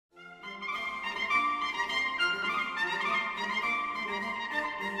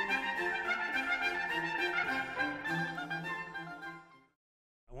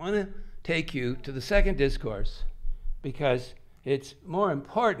want to take you to the second discourse because it's more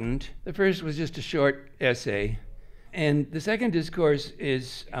important. The first was just a short essay, and the second discourse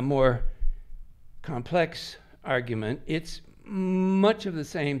is a more complex argument. It's much of the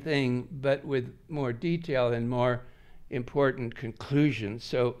same thing, but with more detail and more important conclusions.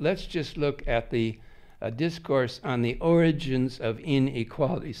 So let's just look at the discourse on the origins of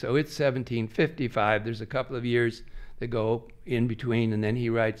inequality. So it's 1755. There's a couple of years that go in between, and then he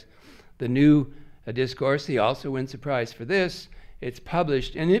writes the new discourse. He also wins a prize for this. It's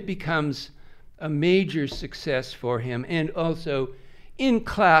published, and it becomes a major success for him. And also in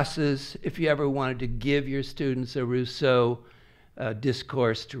classes, if you ever wanted to give your students a Rousseau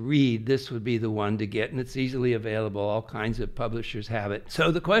discourse to read, this would be the one to get, and it's easily available. All kinds of publishers have it. So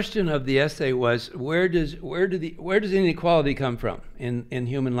the question of the essay was, where does inequality come from in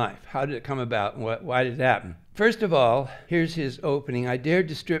human life? How did it come about, and why did it happen? First of all, here's his opening. I dared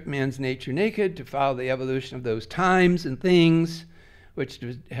to strip man's nature naked, to follow the evolution of those times and things which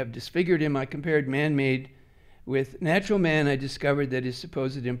have disfigured him. I compared man-made with natural man. I discovered that his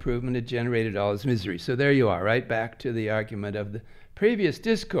supposed improvement had generated all his misery. So there you are, right back to the argument of the previous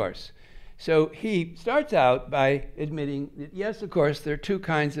discourse. So he starts out by admitting that, yes, of course, there are two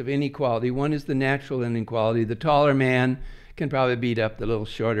kinds of inequality. One is the natural inequality. The taller man can probably beat up the little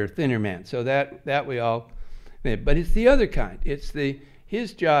shorter, thinner man. So that we all admit. But it's the other kind.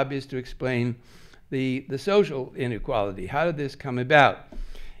 His job is to explain the social inequality. How did this come about?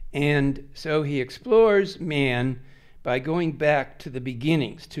 And so he explores man by going back to the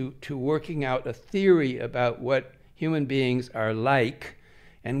beginnings, to working out a theory about what human beings are like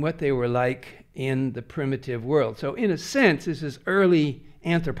and what they were like in the primitive world. So in a sense, this is early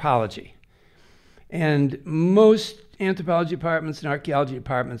anthropology. And most anthropology departments and archaeology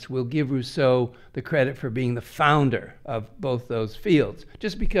departments will give Rousseau the credit for being the founder of both those fields,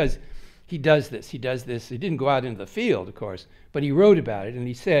 just because he does this. He didn't go out into the field, of course, but he wrote about it, and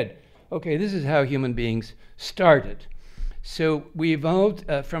he said, okay, this is how human beings started. So we evolved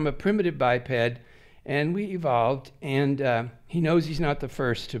from a primitive biped, and we evolved, and he knows he's not the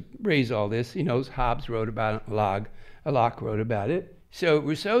first to raise all this. He knows Hobbes wrote about it, Locke wrote about it. So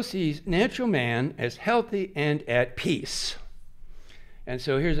Rousseau sees natural man as healthy and at peace. And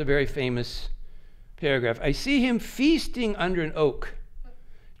so here's a very famous paragraph. I see him feasting under an oak,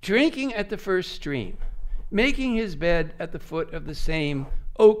 drinking at the first stream, making his bed at the foot of the same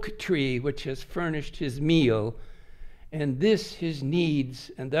oak tree which has furnished his meal, and thus his needs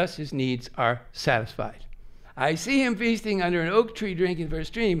are satisfied. I see him feasting under an oak tree, drinking the first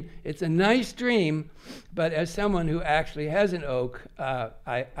stream. It's a nice dream, but as someone who actually has an oak,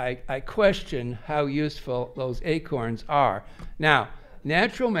 I question how useful those acorns are. Now,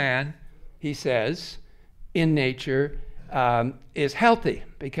 natural man, he says, in nature, is healthy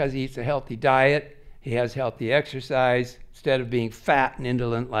because he eats a healthy diet, he has healthy exercise, instead of being fat and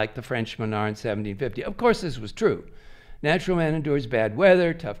indolent like the Frenchmen are in 1750. Of course, this was true. Natural man endures bad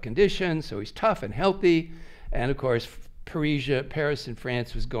weather, tough conditions, so he's tough and healthy. And of course, Paris in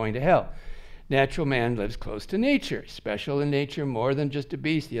France was going to hell. Natural man lives close to nature, special in nature, more than just a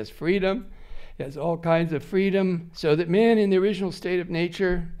beast. He has freedom. He has all kinds of freedom. So that man in the original state of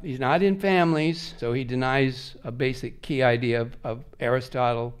nature, he's not in families, so he denies a basic key idea of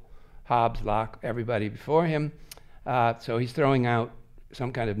Aristotle, Hobbes, Locke, everybody before him. So he's throwing out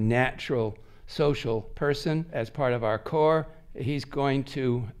some kind of natural social person as part of our core. He's going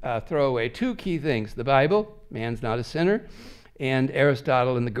to throw away two key things: the Bible, man's not a sinner, and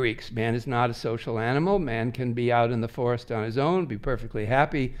Aristotle and the Greeks. Man is not a social animal. Man can be out in the forest on his own, be perfectly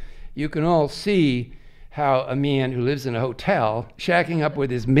happy. You can all see how a man who lives in a hotel, shacking up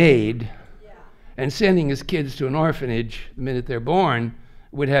with his maid, and sending his kids to an orphanage the minute they're born,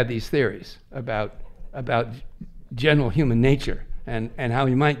 would have these theories about general human nature and how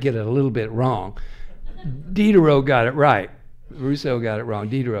he might get it a little bit wrong. Diderot got it right. Rousseau got it wrong.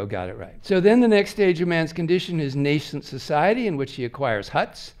 Diderot got it right. So then the next stage of man's condition is nascent society, in which he acquires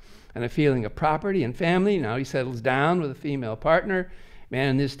huts and a feeling of property and family. Now he settles down with a female partner. Man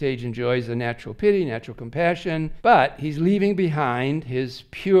in this stage enjoys a natural pity, natural compassion, but he's leaving behind his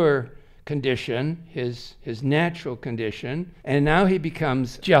pure condition, his natural condition, and now he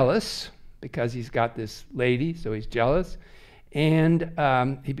becomes jealous because he's got this lady, so he's jealous, and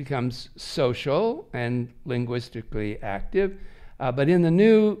he becomes social and linguistically active. But in the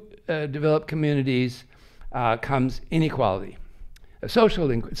new developed communities comes inequality,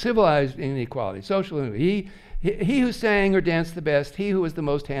 civilized inequality, social inequality. He who sang or danced the best, he who was the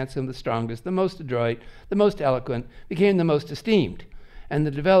most handsome, the strongest, the most adroit, the most eloquent, became the most esteemed. And the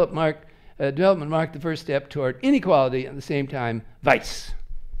development marked the first step toward inequality, and at the same time, vice.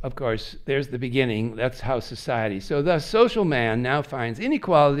 of course, there's the beginning. That's how society. So the social man now finds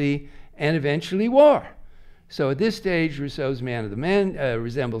inequality and eventually war. So at this stage, Rousseau's man of the man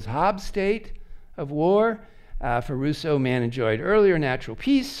resembles Hobbes' state of war. For Rousseau, man enjoyed earlier natural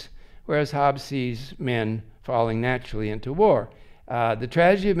peace, whereas Hobbes sees men falling naturally into war. The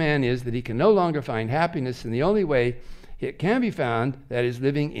tragedy of man is that he can no longer find happiness, and the only way it can be found, that is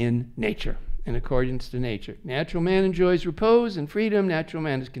living in nature, in accordance to nature. Natural man enjoys repose and freedom. Natural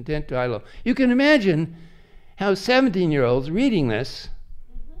man is content to lie low. You can imagine how 17-year-olds reading this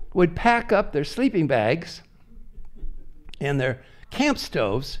would pack up their sleeping bags and their camp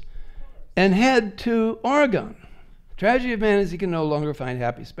stoves and head to Oregon. The tragedy of man is he can no longer find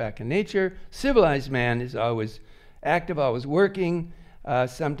happiness back in nature. Civilized man is always active, always working,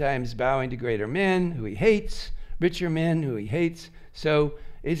 sometimes bowing to greater men who he hates, richer men who he hates. So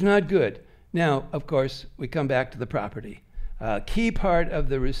it's not good. Now, of course, we come back to the property. Key part of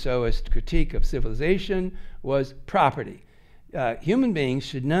the Rousseauist critique of civilization was property. Human beings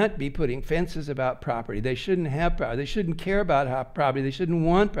should not be putting fences about property. They shouldn't have property. They shouldn't care about property. They shouldn't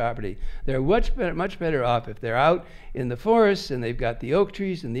want property. They're much better off if they're out in the forests and they've got the oak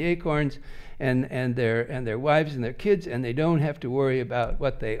trees and the acorns and their wives and their kids, and they don't have to worry about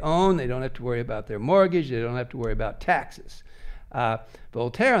what they own. They don't have to worry about their mortgage. They don't have to worry about taxes.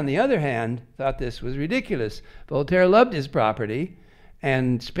 Voltaire, on the other hand, thought this was ridiculous. Voltaire loved his property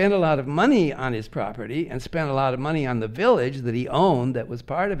and spent a lot of money on his property and spent a lot of money on the village that he owned that was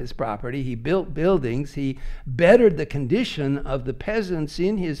part of his property. He built buildings. He bettered the condition of the peasants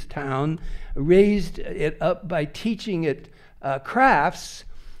in his town, raised it up by teaching it crafts,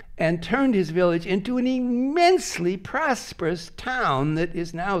 and turned his village into an immensely prosperous town that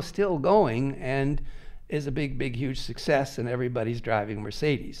is now still going and is a big, huge success, and everybody's driving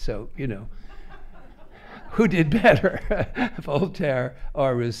Mercedes. So, you know, who did better, Voltaire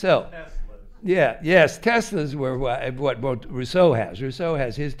or Rousseau? Teslas were what Rousseau has. Rousseau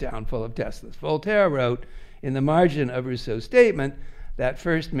has his town full of Teslas. Voltaire wrote in the margin of Rousseau's statement that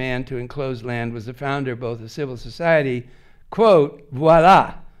first man to enclose land was the founder both of civil society, quote,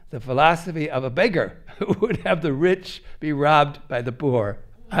 voila, the philosophy of a beggar who would have the rich be robbed by the poor.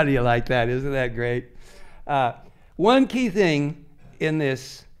 How do you like that? Isn't that great? One key thing in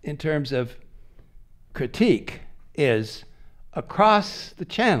this, in terms of critique, is across the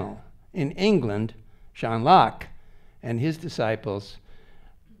channel in England, John Locke and his disciples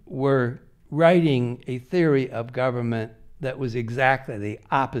were writing a theory of government that was exactly the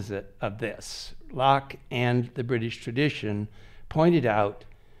opposite of this. Locke and the British tradition pointed out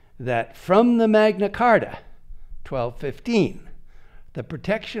that from the Magna Carta, 1215, the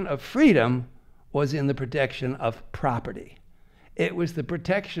protection of freedom was in the protection of property. It was the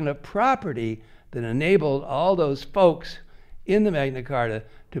protection of property that enabled all those folks in the Magna Carta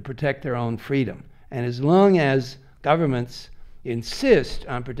to protect their own freedom. And as long as governments insist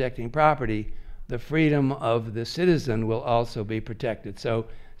on protecting property, the freedom of the citizen will also be protected. So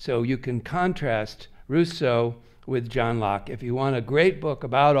you can contrast Rousseau with John Locke. If you want a great book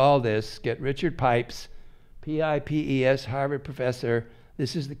about all this, get Richard Pipes, P-I-P-E-S, Harvard professor.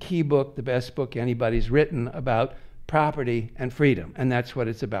 This is the key book, the best book anybody's written about property and freedom, and that's what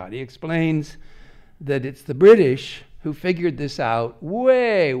it's about. He explains that it's the British who figured this out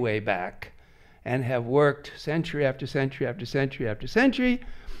way, way back and have worked century after century after century after century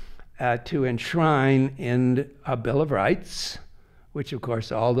to enshrine in a Bill of Rights, which of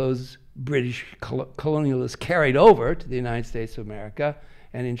course all those British colonialists carried over to the United States of America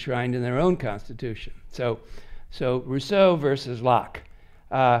and enshrined in their own constitution. So Rousseau versus Locke.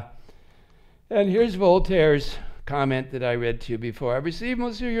 And here's Voltaire's comment that I read to you before. I've received,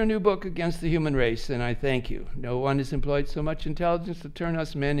 monsieur, your new book against the human race, and I thank you. No one has employed so much intelligence to turn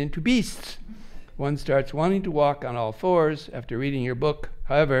us men into beasts. One starts wanting to walk on all fours after reading your book.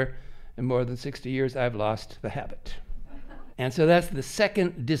 However, in more than 60 years, I've lost the habit. And so that's the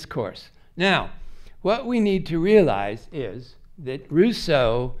second discourse. Now, what we need to realize is that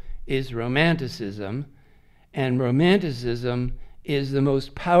Rousseau is Romanticism, and Romanticism is the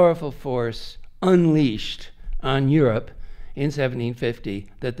most powerful force unleashed on Europe in 1750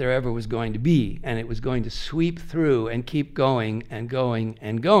 that there ever was going to be, and it was going to sweep through and keep going and going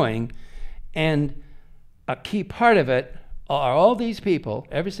and going. And a key part of it are all these people,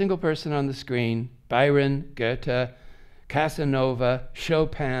 every single person on the screen, Byron, Goethe, Casanova,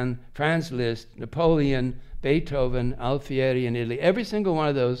 Chopin, Franz Liszt, Napoleon, Beethoven, Alfieri in Italy. Every single one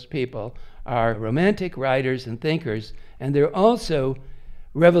of those people are romantic writers and thinkers, and they're also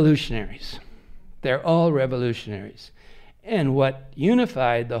revolutionaries. They're all revolutionaries. And what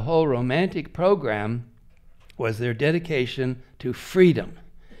unified the whole romantic program was their dedication to freedom.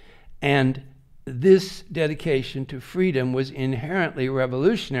 And this dedication to freedom was inherently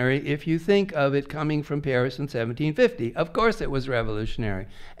revolutionary if you think of it coming from Paris in 1750. Of course it was revolutionary.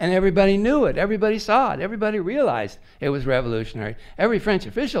 And everybody knew it. Everybody saw it. Everybody realized it was revolutionary. Every French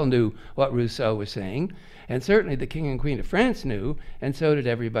official knew what Rousseau was saying. And certainly the King and Queen of France knew, and so did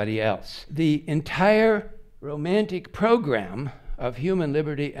everybody else. The entire Romantic program of human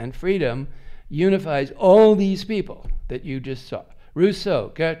liberty and freedom unifies all these people that you just saw.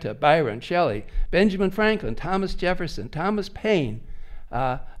 Rousseau, Goethe, Byron, Shelley, Benjamin Franklin, Thomas Jefferson, Thomas Paine,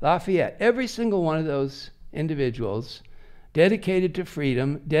 Lafayette. Every single one of those individuals dedicated to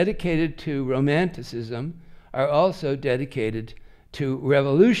freedom, dedicated to Romanticism, are also dedicated to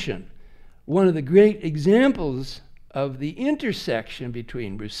revolution. One of the great examples of the intersection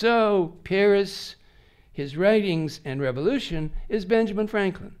between Rousseau, Paris, his writings, and revolution is Benjamin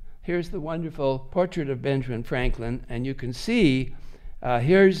Franklin. Here's the wonderful portrait of Benjamin Franklin, and you can see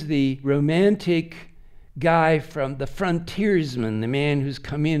here's the romantic guy from the frontiersman, the man who's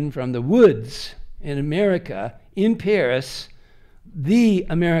come in from the woods in America, in Paris, the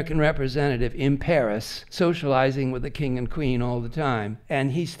American representative in Paris, socializing with the king and queen all the time.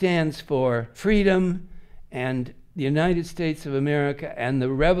 And he stands for freedom and the United States of America and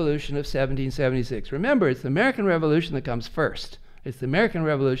the Revolution of 1776. Remember, it's the American Revolution that comes first. It's the American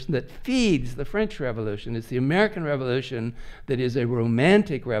Revolution that feeds the French Revolution. It's the American Revolution that is a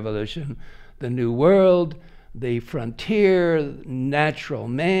romantic revolution. The New World, the frontier, natural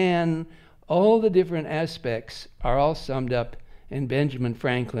man, all the different aspects are all summed up in Benjamin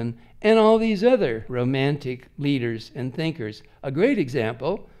Franklin and all these other romantic leaders and thinkers. A great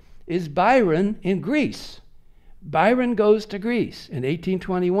example is Byron in Greece. Byron goes to Greece in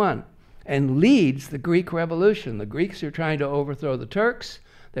 1821 and leads the Greek Revolution. The Greeks are trying to overthrow the Turks.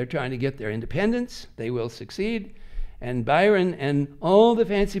 They're trying to get their independence. They will succeed. And Byron and all the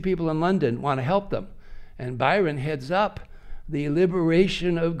fancy people in London want to help them. And Byron heads up the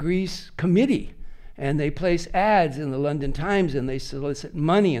Liberation of Greece Committee. And they place ads in the London Times, and they solicit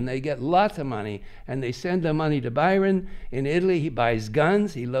money, and they get lots of money. And they send the money to Byron. In Italy, he buys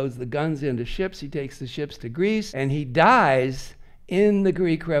guns. He loads the guns into ships. He takes the ships to Greece. And he dies in the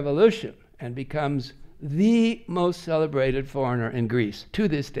Greek Revolution and becomes the most celebrated foreigner in Greece to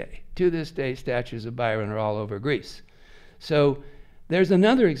this day. To this day, statues of Byron are all over Greece. So there's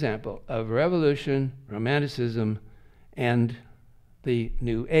another example of revolution, romanticism, and the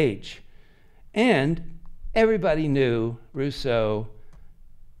New Age. And everybody knew Rousseau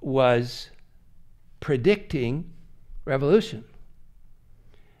was predicting revolution.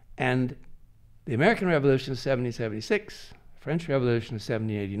 And the American Revolution of 1776, French Revolution of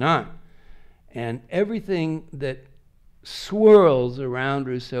 1789, and everything that swirls around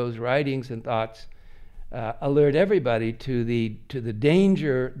Rousseau's writings and thoughts alert everybody to the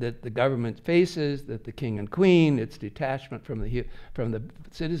danger that the government faces, that the king and queen, its detachment from the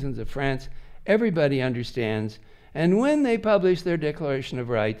citizens of France. Everybody understands. And when they publish their Declaration of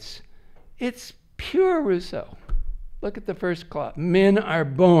Rights, it's pure Rousseau. Look at the first clause. Men are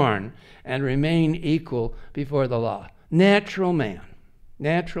born and remain equal before the law. Natural man.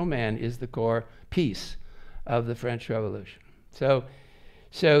 Natural man is the core piece of the French Revolution.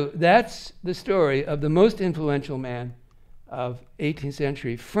 So that's the story of the most influential man of 18th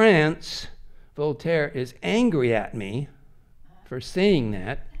century France. Voltaire is angry at me for saying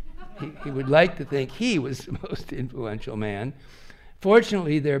that. He would like to think he was the most influential man.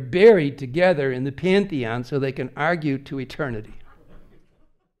 Fortunately, they're buried together in the Pantheon so they can argue to eternity.